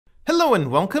Hello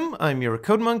and welcome, I'm your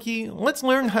Code Monkey. Let's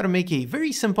learn how to make a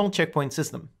very simple checkpoint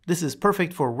system. This is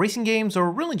perfect for racing games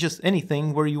or really just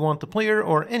anything where you want the player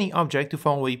or any object to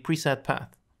follow a preset path.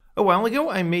 A while ago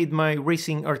I made my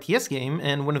Racing RTS game,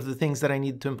 and one of the things that I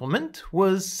needed to implement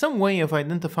was some way of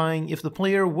identifying if the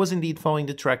player was indeed following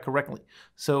the track correctly.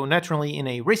 So naturally in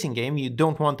a racing game you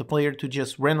don't want the player to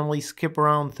just randomly skip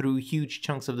around through huge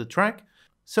chunks of the track,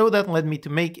 so that led me to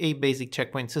make a basic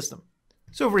checkpoint system.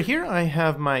 So over here I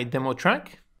have my demo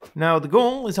track. Now the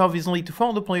goal is obviously to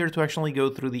follow the player to actually go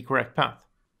through the correct path.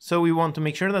 So we want to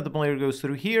make sure that the player goes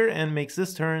through here and makes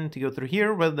this turn to go through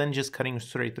here rather than just cutting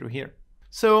straight through here.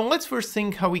 So let's first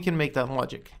think how we can make that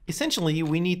logic. Essentially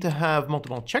we need to have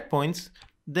multiple checkpoints,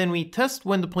 then we test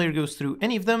when the player goes through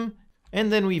any of them,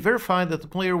 and then we verify that the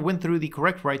player went through the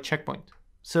correct right checkpoint.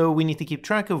 So we need to keep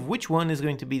track of which one is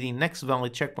going to be the next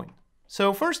valid checkpoint.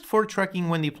 So first, for tracking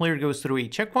when the player goes through a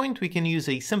checkpoint, we can use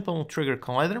a simple trigger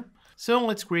collider. So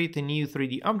let's create a new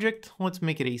 3D object. Let's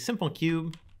make it a simple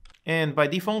cube. And by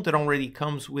default, it already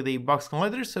comes with a box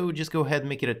collider, so just go ahead and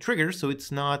make it a trigger so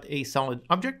it's not a solid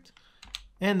object.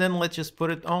 And then let's just put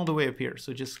it all the way up here.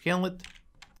 So just scale it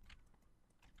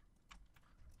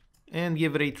and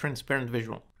give it a transparent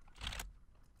visual.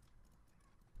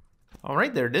 All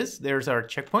right, there it is. There's our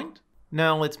checkpoint.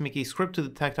 Now let's make a script to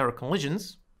detect our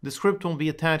collisions. The script will be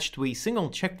attached to a single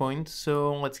checkpoint,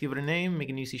 so let's give it a name, make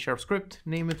a new C# script,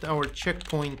 name it our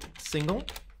checkpoint single,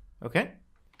 okay?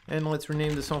 And let's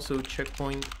rename this also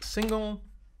checkpoint single,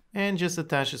 and just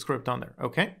attach the script on there,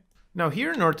 okay? Now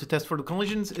here, in order to test for the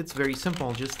collisions, it's very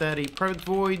simple. Just add a private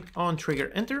void on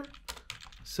trigger enter.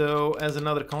 So as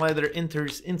another collider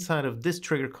enters inside of this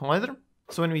trigger collider.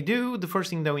 So when we do, the first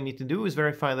thing that we need to do is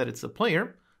verify that it's the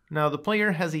player. Now the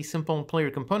player has a simple player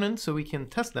component, so we can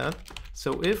test that.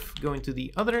 So if going to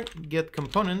the other get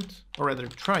component, or rather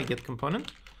try get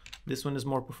component, this one is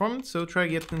more performant, so try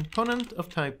get component of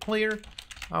type player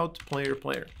out player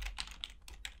player.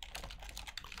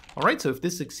 Alright, so if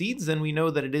this succeeds, then we know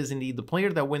that it is indeed the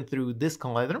player that went through this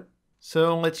collider.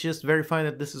 So let's just verify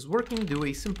that this is working, do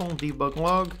a simple debug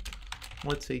log,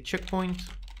 let's say checkpoint.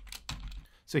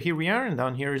 So here we are, and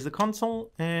down here is the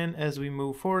console, and as we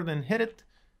move forward and hit it,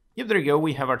 yep, there you go,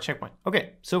 we have our checkpoint.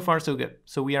 Okay, so far so good.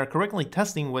 So we are correctly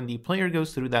testing when the player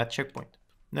goes through that checkpoint.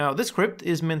 Now this script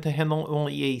is meant to handle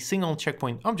only a single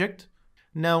checkpoint object.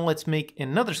 Now let's make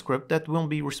another script that will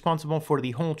be responsible for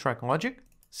the whole track logic.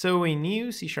 So a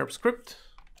new C# script,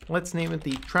 let's name it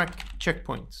the track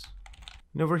checkpoints.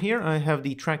 And over here I have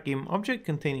the track game object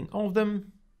containing all of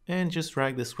them, and just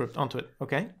drag this script onto it,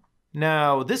 okay?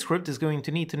 Now this script is going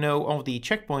to need to know all the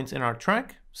checkpoints in our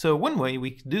track. So one way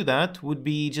we could do that would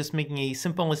be just making a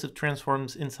simple list of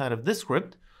transforms inside of this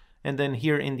script, and then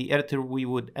here in the editor we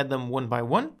would add them one by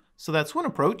one. So that's one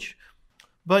approach.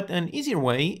 But an easier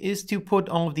way is to put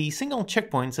all of the single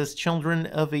checkpoints as children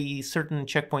of a certain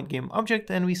checkpoint game object,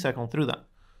 and we cycle through that.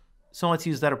 So let's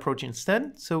use that approach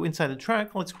instead. So inside the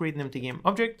track, let's create an empty game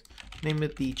object, name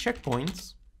it the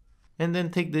checkpoints, and then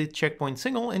take the checkpoint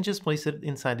single and just place it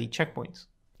inside the checkpoints.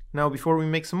 Now before we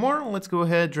make some more, let's go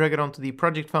ahead, drag it onto the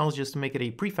project files just to make it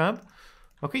a prefab.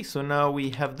 Okay, so now we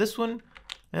have this one,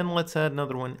 and let's add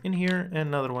another one in here and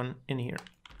another one in here.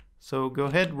 So go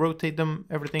ahead, rotate them,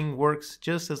 everything works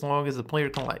just as long as the player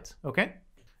collides, okay?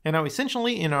 And now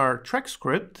essentially in our track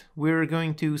script, we're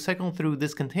going to cycle through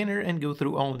this container and go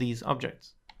through all of these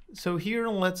objects. So here,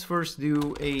 let's first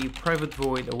do a private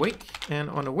void awake, and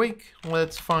on awake,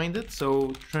 let's find it.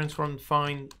 So transform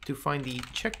find to find the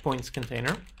checkpoints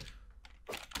container.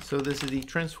 So this is the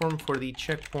transform for the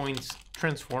checkpoints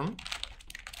transform.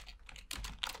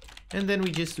 And then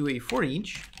we just do a for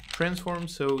each transform,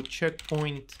 so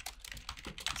checkpoint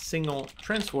single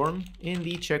transform in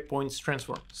the checkpoints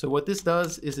transform. So what this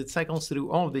does is it cycles through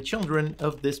all of the children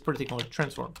of this particular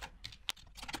transform.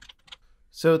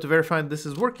 So to verify this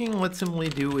is working, let's simply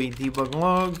do a debug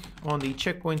log on the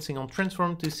checkpoint single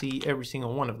transform to see every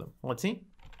single one of them. Let's see.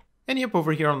 And yep,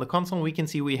 over here on the console, we can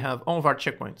see we have all of our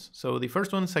checkpoints. So the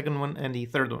first one, second one, and the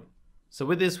third one. So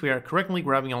with this, we are correctly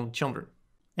grabbing all the children.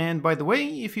 And by the way,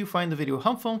 if you find the video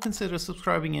helpful, consider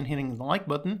subscribing and hitting the like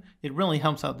button. It really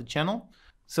helps out the channel.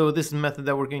 So this is the method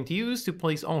that we're going to use to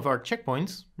place all of our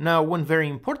checkpoints. Now, one very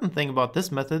important thing about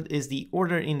this method is the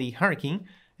order in the hierarchy.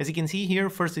 As you can see here,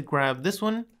 first it grabbed this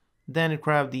one, then it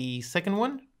grabbed the second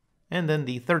one, and then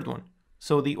the third one.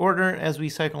 So the order as we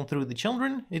cycle through the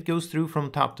children, it goes through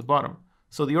from top to bottom.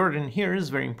 So the order in here is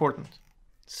very important.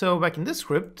 So back in this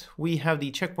script, we have the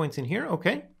checkpoints in here,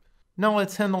 okay. Now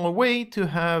let's handle a way to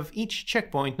have each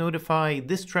checkpoint notify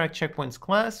this track checkpoints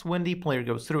class when the player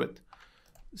goes through it.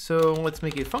 So let's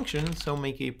make a function, so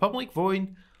make a public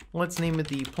void, Let's name it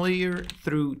the player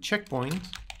through checkpoint.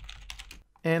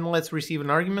 And let's receive an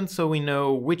argument so we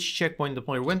know which checkpoint the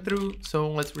player went through.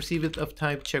 So let's receive it of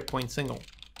type checkpoint single.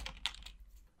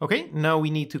 Okay, now we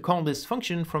need to call this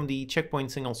function from the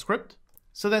checkpoint single script.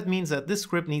 So that means that this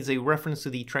script needs a reference to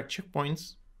the track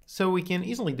checkpoints. So we can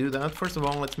easily do that. First of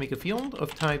all, let's make a field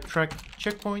of type track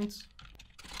checkpoints.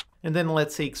 And then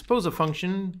let's say expose a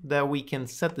function that we can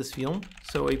set this field.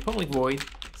 So a public void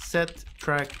set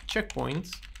track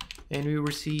checkpoints, and we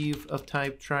receive of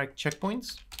type track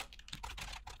checkpoints.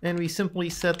 And we simply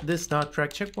set this dot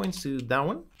track checkpoints to that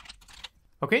one.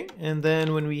 Okay, and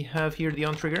then when we have here the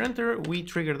onTrigger enter, we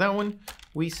trigger that one.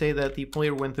 We say that the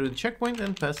player went through the checkpoint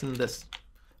and pass in this.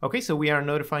 Okay, so we are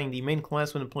notifying the main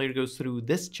class when the player goes through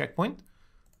this checkpoint.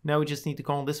 Now we just need to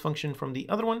call this function from the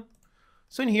other one.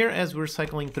 So in here, as we're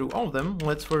cycling through all of them,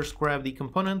 let's first grab the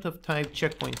component of type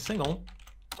checkpoint single.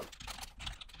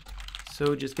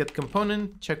 So just get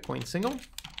component checkpoint single,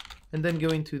 and then go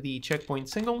into the checkpoint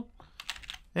single,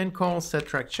 and call set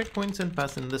track checkpoints and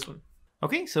pass in this one.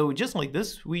 Okay, so just like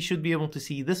this, we should be able to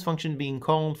see this function being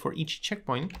called for each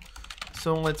checkpoint.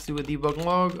 So let's do a debug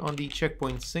log on the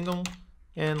checkpoint single,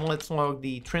 and let's log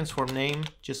the transform name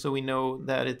just so we know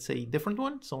that it's a different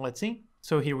one. So let's see.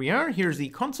 So here we are, here's the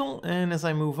console, and as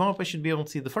I move up, I should be able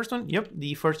to see the first one. Yep,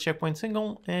 the first checkpoint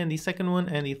single, and the second one,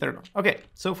 and the third one. Okay,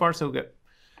 so far so good.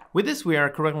 With this, we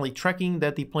are correctly tracking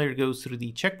that the player goes through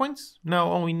the checkpoints. Now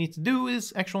all we need to do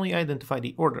is actually identify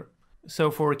the order.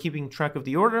 So for keeping track of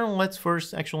the order, let's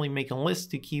first actually make a list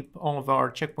to keep all of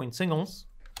our checkpoint singles.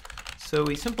 So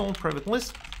a simple private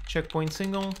list, checkpoint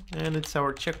single, and it's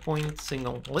our checkpoint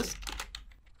single list.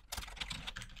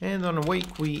 And on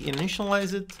awake, we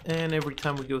initialize it, and every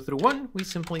time we go through one, we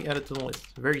simply add it to the list.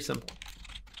 Very simple.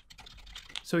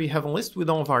 So you have a list with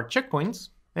all of our checkpoints,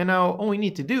 and now all we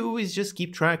need to do is just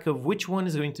keep track of which one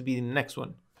is going to be the next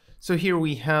one. So here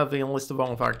we have a list of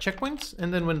all of our checkpoints,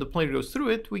 and then when the player goes through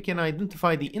it, we can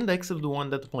identify the index of the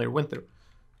one that the player went through.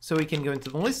 So we can go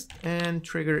into the list and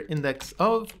trigger index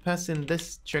of, pass in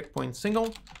this checkpoint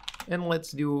single, and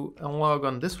let's do a log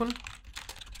on this one.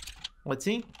 Let's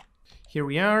see. Here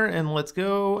we are, and let's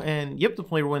go, and yep, the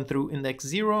player went through index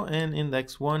 0 and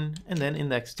index 1 and then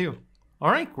index 2.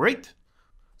 Alright, great.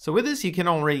 So with this, you can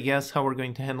already guess how we're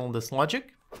going to handle this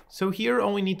logic. So here,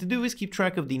 all we need to do is keep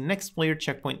track of the next player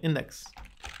checkpoint index.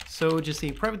 So just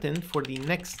a private int for the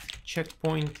next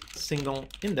checkpoint single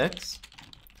index.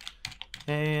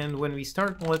 And when we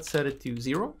start, let's set it to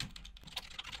 0.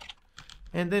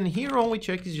 And then here, all we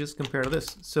check is just compare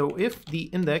this. So if the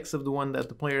index of the one that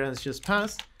the player has just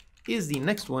passed is the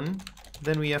next one,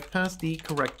 then we have passed the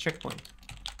correct checkpoint.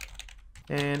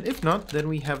 And if not, then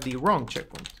we have the wrong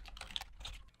checkpoint.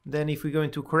 Then if we go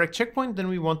into correct checkpoint, then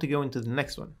we want to go into the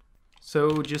next one.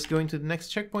 So just go into the next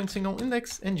checkpoint single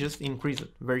index and just increase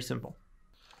it. Very simple.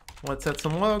 Let's add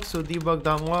some logs. So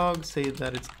debug.log, say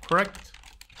that it's correct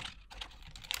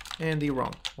and the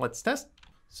wrong. Let's test.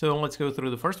 So let's go through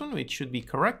the first one, which should be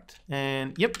correct.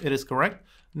 And yep, it is correct.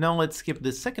 Now let's skip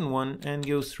the second one and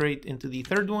go straight into the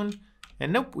third one.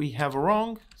 And nope, we have a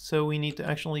wrong. So we need to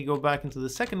actually go back into the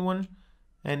second one.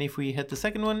 And if we hit the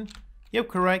second one, yep,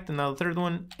 correct. And now the third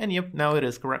one, and yep, now it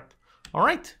is correct. All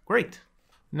right, great.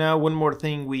 Now one more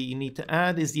thing we need to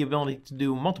add is the ability to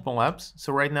do multiple laps.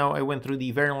 So right now I went through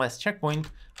the very last checkpoint,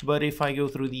 but if I go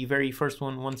through the very first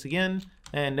one once again,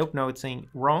 and nope, now it's saying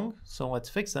wrong. So let's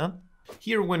fix that.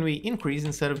 Here, when we increase,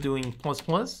 instead of doing ++,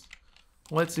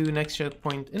 let's do next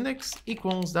checkpoint index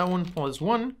equals that one plus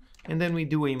 1, and then we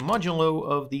do a modulo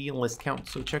of the list count.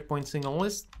 So checkpoint single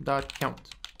list dot count.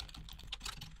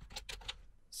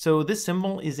 So this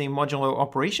symbol is a modulo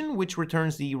operation which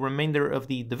returns the remainder of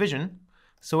the division.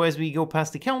 So as we go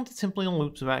past the count, it simply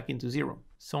loops back into 0.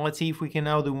 So let's see if we can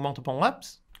now do multiple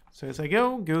laps. So as I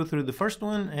go through the first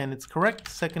one and it's correct,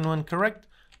 second one correct,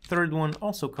 third one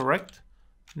also correct.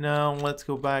 Now let's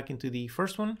go back into the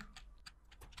first one.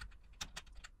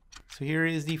 So here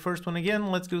is the first one again.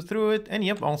 Let's go through it, and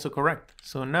yep, also correct.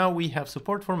 So now we have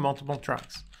support for multiple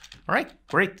tracks. All right,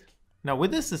 great. Now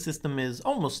with this, the system is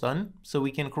almost done, so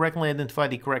we can correctly identify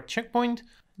the correct checkpoint.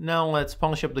 Now let's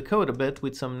polish up the code a bit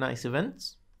with some nice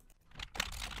events.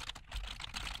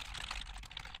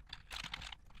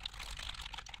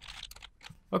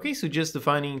 Okay, so just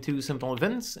defining two simple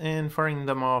events and firing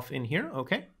them off in here.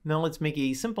 Okay, now let's make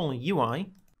a simple UI.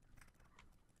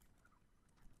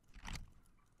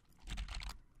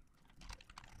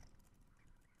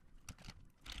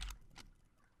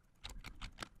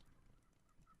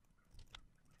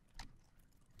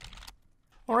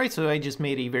 Alright, so I just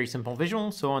made a very simple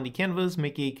visual. So on the canvas,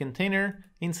 make a container.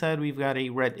 Inside we've got a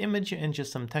red image and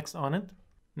just some text on it.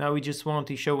 Now we just want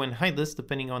to show and hide this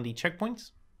depending on the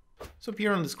checkpoints. So up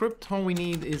here on the script, all we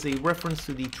need is a reference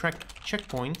to the track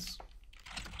checkpoints.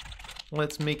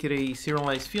 Let's make it a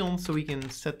serialized field so we can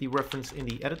set the reference in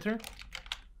the editor.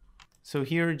 So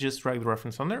here, just drag the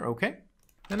reference on there, okay.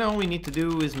 And all we need to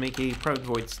do is make a private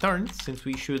void start, since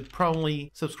we should probably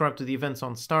subscribe to the events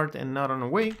on start and not on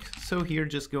awake. So here,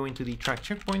 just go into the track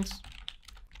checkpoints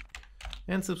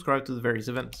and subscribe to the various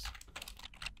events.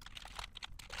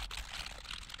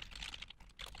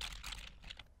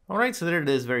 Alright, so there it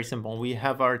is, very simple. We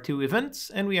have our two events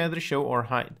and we either show or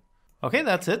hide. Okay,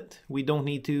 that's it. We don't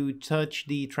need to touch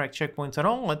the track checkpoints at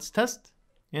all. Let's test.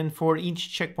 And for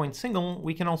each checkpoint single,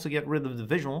 we can also get rid of the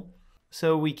visual.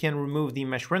 So we can remove the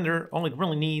mesh render. All it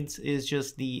really needs is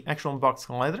just the actual box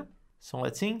collider. So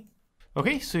let's see.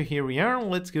 Okay, so here we are.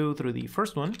 Let's go through the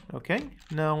first one. Okay,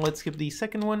 now let's skip the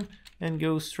second one and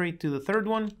go straight to the third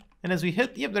one. And as we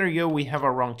hit, yep, there you go, we have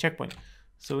our wrong checkpoint.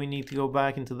 So we need to go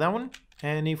back into that one.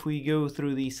 And if we go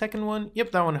through the second one,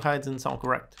 yep, that one hides and it's all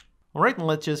correct. Alright,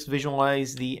 let's just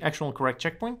visualize the actual correct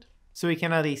checkpoint. So we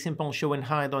can add a simple show and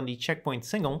hide on the checkpoint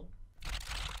single.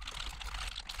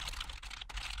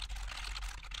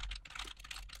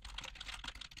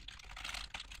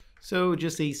 So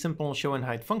just a simple show and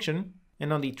hide function.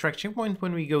 And on the track checkpoint,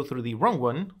 when we go through the wrong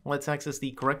one, let's access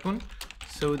the correct one.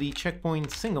 So the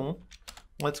checkpoint single,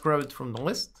 let's grab it from the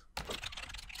list.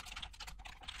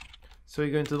 So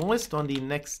you go into the list on the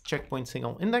next checkpoint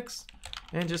single index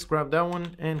and just grab that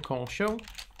one and call show.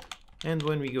 And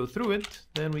when we go through it,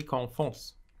 then we call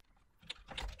false.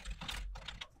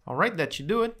 Alright, that should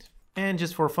do it. And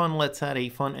just for fun, let's add a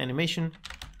fun animation.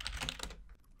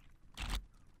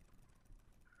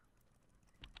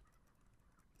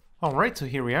 Alright, so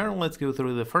here we are. Let's go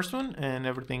through the first one and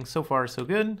everything so far so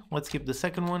good. Let's skip the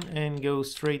second one and go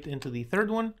straight into the third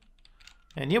one.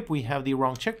 And yep, we have the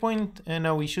wrong checkpoint, and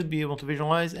now we should be able to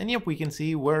visualize, and yep, we can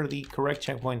see where the correct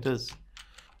checkpoint is.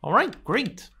 Alright,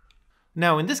 great!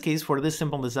 Now in this case, for this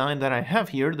simple design that I have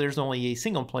here, there's only a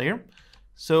single player.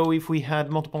 So if we had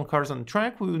multiple cars on the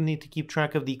track, we would need to keep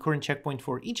track of the current checkpoint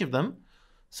for each of them.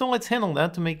 So let's handle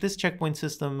that to make this checkpoint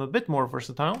system a bit more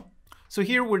versatile. So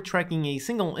here we're tracking a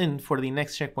single int for the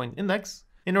next checkpoint index.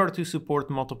 In order to support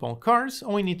multiple cars,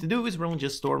 all we need to do is really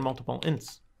just store multiple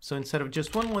ints. So instead of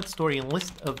just one, let's store a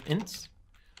list of ints.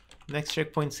 Next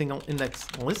checkpoint single index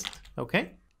list,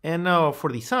 okay. And now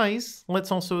for the size,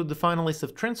 let's also define a list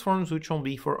of transforms, which will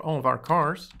be for all of our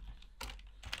cars.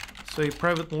 So a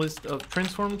private list of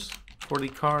transforms for the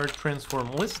car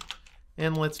transform list.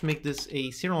 And let's make this a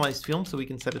serialized field so we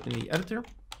can set it in the editor.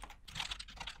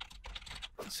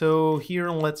 So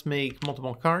here let's make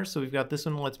multiple cars. So we've got this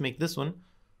one, let's make this one.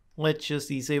 Let's just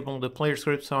disable the player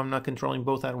script so I'm not controlling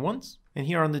both at once. And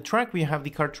here on the track we have the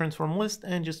car transform list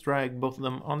and just drag both of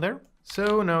them on there.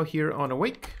 So now here on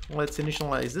awake, let's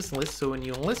initialize this list, so a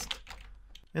new list.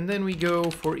 And then we go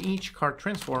for each car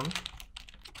transform.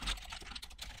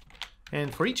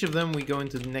 And for each of them we go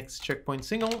into the next checkpoint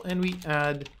single and we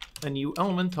add a new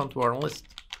element onto our list.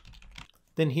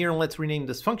 Then here let's rename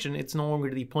this function. It's no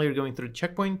longer the player going through the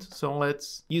checkpoint, so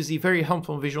let's use the very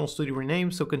helpful Visual Studio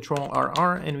rename, so Control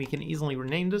RR, and we can easily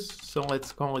rename this. So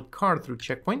let's call it car through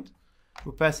checkpoint.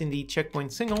 We'll pass in the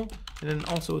checkpoint single and then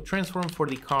also a transform for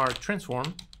the car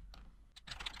transform.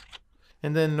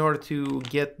 And then in order to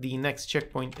get the next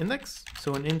checkpoint index,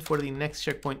 so an int for the next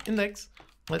checkpoint index,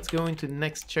 let's go into the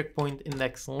next checkpoint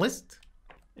index list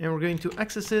and we're going to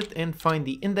access it and find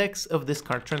the index of this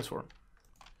car transform.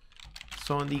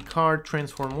 So on the car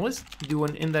transform list, do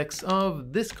an index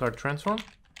of this car transform.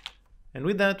 And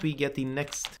with that, we get the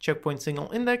next checkpoint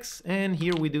single index. And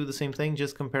here we do the same thing,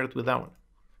 just compare it with that one.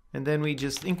 And then we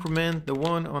just increment the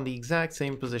one on the exact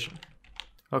same position.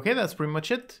 Okay, that's pretty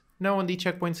much it. Now on the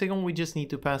checkpoint single, we just need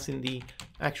to pass in the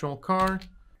actual car.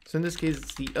 So in this case,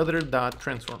 it's the other dot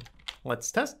transform.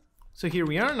 Let's test. So here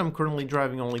we are, and I'm currently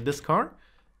driving only this car.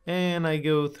 And I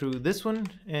go through this one,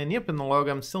 and yep, in the log,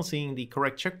 I'm still seeing the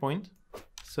correct checkpoint.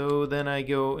 So then I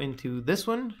go into this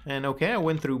one, and okay, I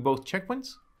went through both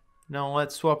checkpoints. Now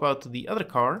let's swap out to the other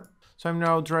car. So I'm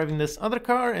now driving this other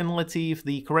car, and let's see if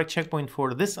the correct checkpoint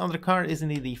for this other car is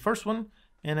indeed the first one.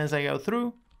 And as I go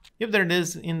through, yep, there it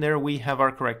is. In there we have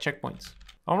our correct checkpoints.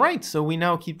 Alright, so we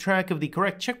now keep track of the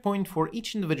correct checkpoint for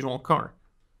each individual car,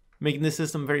 making the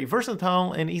system very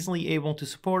versatile and easily able to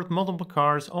support multiple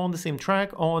cars all on the same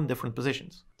track, all in different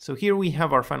positions. So here we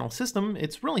have our final system.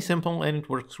 It's really simple and it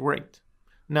works great.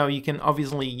 Now you can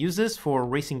obviously use this for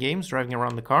racing games, driving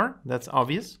around the car, that's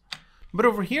obvious. But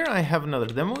over here I have another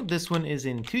demo. This one is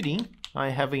in 2D. I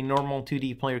have a normal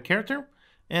 2D player character,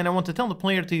 and I want to tell the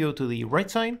player to go to the right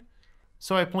side.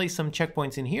 So I placed some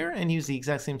checkpoints in here and used the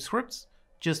exact same scripts,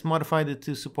 just modified it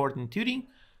to support in 2D.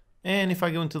 And if I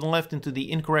go into the left into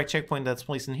the incorrect checkpoint that's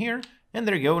placed in here, and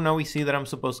there you go, now we see that I'm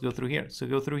supposed to go through here. So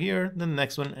go through here, then the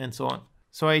next one, and so on.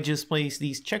 So I just placed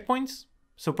these checkpoints.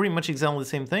 So pretty much exactly the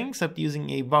same thing, except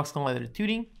using a box collider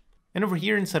 2D. And over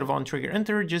here, instead of on trigger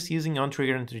enter, just using on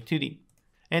trigger enter 2D.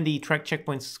 And the track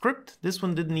checkpoints script, this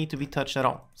one didn't need to be touched at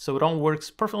all. So it all works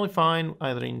perfectly fine,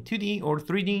 either in 2D or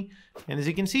 3D. And as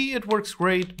you can see, it works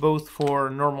great both for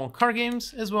normal car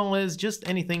games, as well as just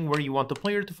anything where you want the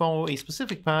player to follow a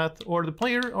specific path, or the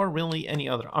player, or really any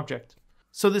other object.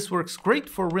 So this works great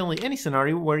for really any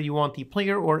scenario where you want the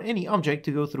player or any object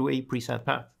to go through a preset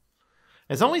path.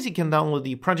 As always, you can download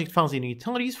the project files and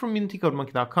utilities from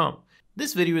unitycodemonkey.com.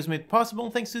 This video is made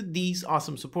possible thanks to these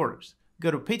awesome supporters. Go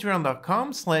to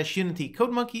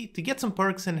patreon.com/unitycodemonkey to get some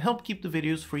perks and help keep the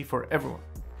videos free for everyone.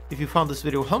 If you found this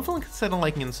video helpful, consider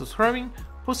liking and subscribing,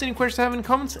 post any questions I have in the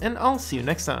comments, and I'll see you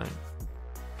next time.